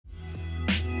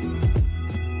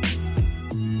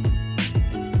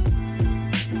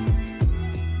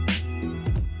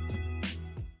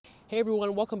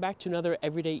everyone, welcome back to another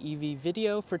Everyday EV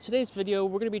video. For today's video,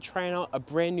 we're going to be trying out a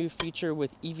brand new feature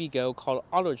with EVgo called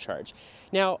Autocharge.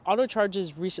 Now, Autocharge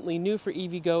is recently new for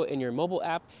EVgo in your mobile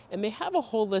app, and they have a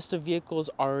whole list of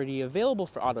vehicles already available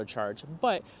for Autocharge,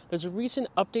 but there's a recent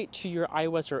update to your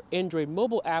iOS or Android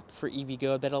mobile app for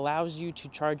EVgo that allows you to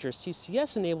charge your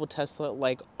CCS-enabled Tesla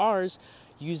like ours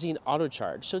using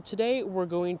Autocharge. So today we're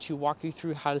going to walk you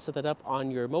through how to set that up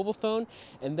on your mobile phone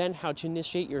and then how to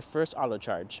initiate your first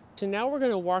Autocharge. So now we're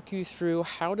going to walk you through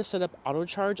how to set up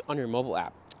Autocharge on your mobile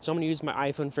app. So I'm going to use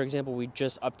my iPhone, for example. We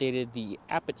just updated the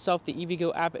app itself, the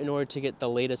EVgo app, in order to get the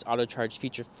latest Autocharge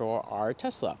feature for our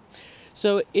Tesla.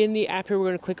 So in the app here, we're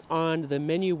going to click on the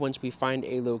menu once we find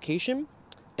a location.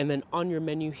 And then on your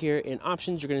menu here in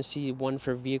options, you're going to see one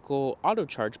for Vehicle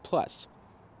Autocharge Plus.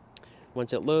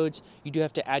 Once it loads, you do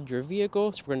have to add your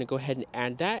vehicle, so we're going to go ahead and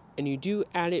add that, and you do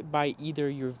add it by either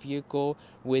your vehicle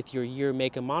with your year,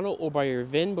 make, and model, or by your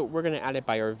VIN, but we're going to add it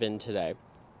by our VIN today.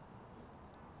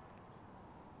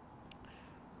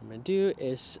 What I'm going to do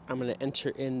is I'm going to enter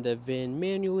in the VIN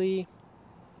manually.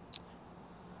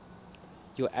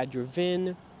 You'll add your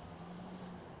VIN.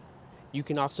 You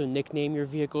can also nickname your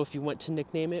vehicle if you want to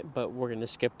nickname it, but we're going to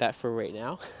skip that for right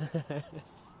now.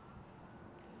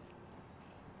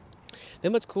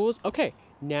 Then what's cool is, okay,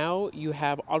 now you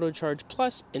have Autocharge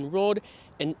Plus enrolled,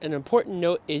 and an important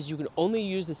note is you can only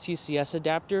use the CCS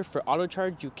adapter for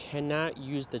Autocharge. You cannot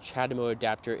use the CHAdeMO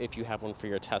adapter if you have one for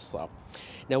your Tesla.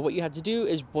 Now what you have to do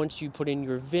is once you put in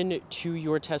your VIN to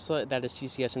your Tesla that is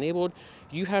CCS enabled,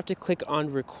 you have to click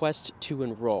on Request to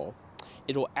Enroll.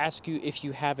 It'll ask you if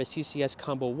you have a CCS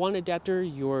Combo 1 adapter,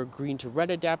 your green to red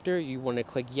adapter. You want to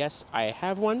click Yes, I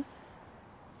have one.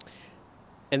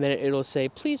 And then it'll say,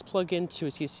 please plug into a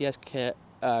CCS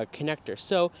connector.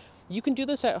 So you can do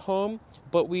this at home,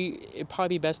 but it'd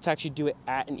probably be best to actually do it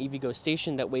at an EVgo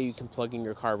station. That way you can plug in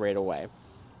your car right away.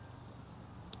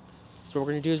 So what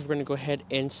we're going to do is we're going to go ahead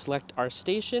and select our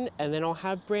station, and then I'll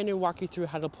have Brandon walk you through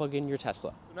how to plug in your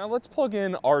Tesla. Now let's plug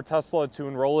in our Tesla to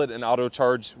enroll it in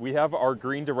Autocharge. We have our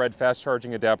green to red fast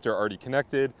charging adapter already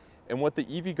connected. And what the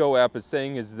EVgo app is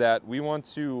saying is that we want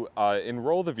to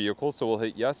enroll the vehicle. So we'll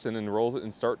hit yes and enroll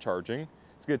and start charging.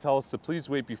 It's going to tell us to please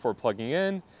wait before plugging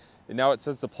in. And now it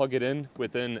says to plug it in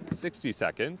within 60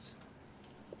 seconds.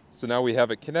 So now we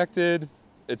have it connected.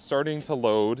 It's starting to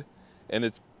load,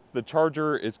 and the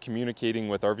charger is communicating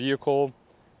with our vehicle.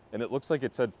 And it looks like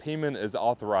it said payment is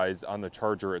authorized on the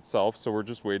charger itself. So we're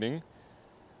just waiting.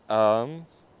 And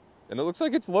it looks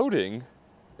like it's loading.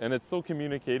 And it's still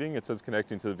communicating. It says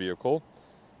connecting to the vehicle.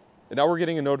 And now we're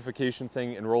getting a notification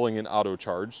saying enrolling in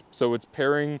Autocharge. So it's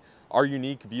pairing our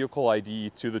unique vehicle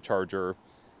ID to the charger.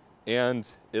 And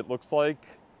it looks like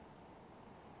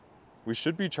we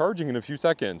should be charging in a few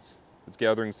seconds. It's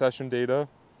gathering session data.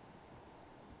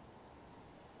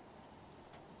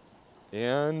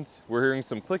 And we're hearing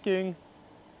some clicking.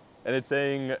 And it's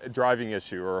saying a driving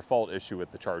issue or a fault issue with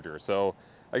the charger. So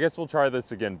I guess we'll try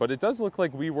this again, but it does look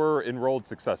like we were enrolled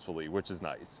successfully, which is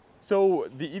nice. So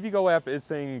the EVgo app is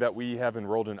saying that we have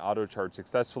enrolled in Autocharge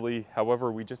successfully.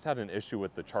 However, we just had an issue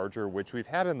with the charger, which we've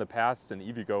had in the past, and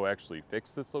EVgo actually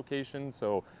fixed this location.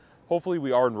 So hopefully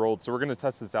we are enrolled. So we're gonna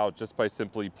test this out just by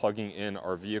simply plugging in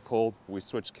our vehicle. We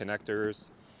switch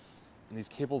connectors, and these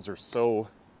cables are so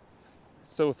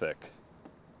thick.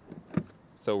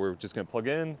 So we're just gonna plug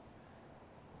in.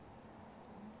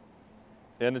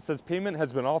 And it says payment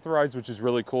has been authorized, which is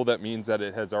really cool. That means that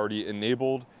it has already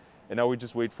enabled. And now we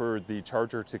just wait for the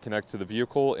charger to connect to the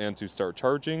vehicle and to start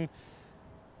charging.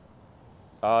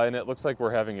 And it looks like we're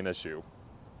having an issue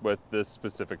with this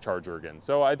specific charger again.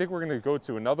 So I think we're gonna go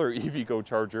to another EVgo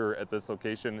charger at this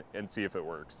location and see if it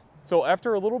works. So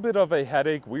after a little bit of a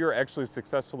headache, we are actually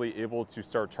successfully able to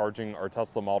start charging our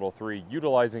Tesla Model 3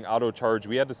 utilizing Autocharge.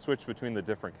 We had to switch between the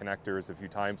different connectors a few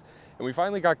times, and we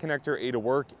finally got connector A to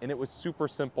work, and it was super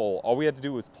simple. All we had to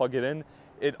do was plug it in.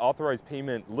 It authorized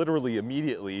payment literally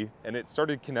immediately, and it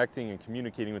started connecting and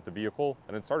communicating with the vehicle,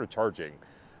 and it started charging.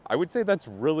 I would say that's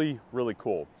really, really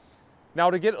cool. Now,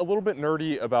 to get a little bit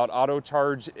nerdy about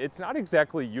Autocharge, it's not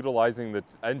exactly utilizing the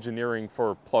engineering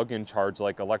for plug-in charge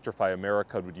like Electrify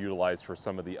America would utilize for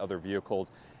some of the other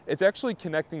vehicles. It's actually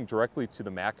connecting directly to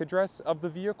the MAC address of the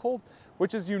vehicle,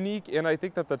 which is unique, and I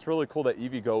think that that's really cool that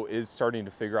EVgo is starting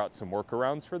to figure out some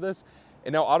workarounds for this.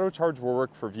 And now Autocharge will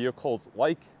work for vehicles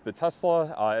like the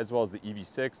Tesla, as well as the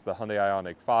EV6, the Hyundai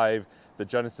Ioniq 5, the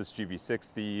Genesis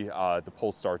GV60, the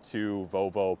Polestar 2,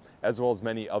 Volvo, as well as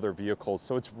many other vehicles.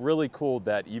 So it's really cool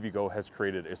that EVgo has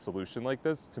created a solution like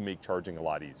this to make charging a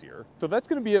lot easier. So that's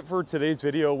going to be it for today's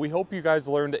video. We hope you guys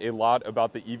learned a lot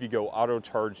about the EVgo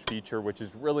Autocharge feature, which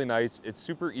is really nice. It's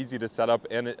super easy to set up,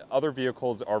 and other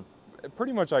vehicles are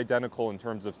pretty much identical in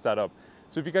terms of setup.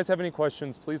 So if you guys have any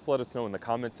questions, please let us know in the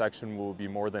comment section. We'll be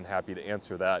more than happy to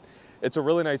answer that. It's a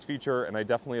really nice feature, and I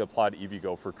definitely applaud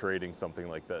EVgo for creating something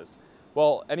like this.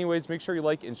 Well, anyways, make sure you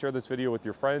like and share this video with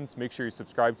your friends. Make sure you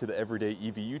subscribe to the Everyday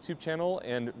EV YouTube channel,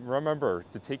 and remember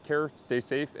to take care, stay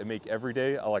safe, and make every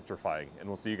day electrifying. And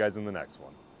we'll see you guys in the next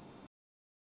one.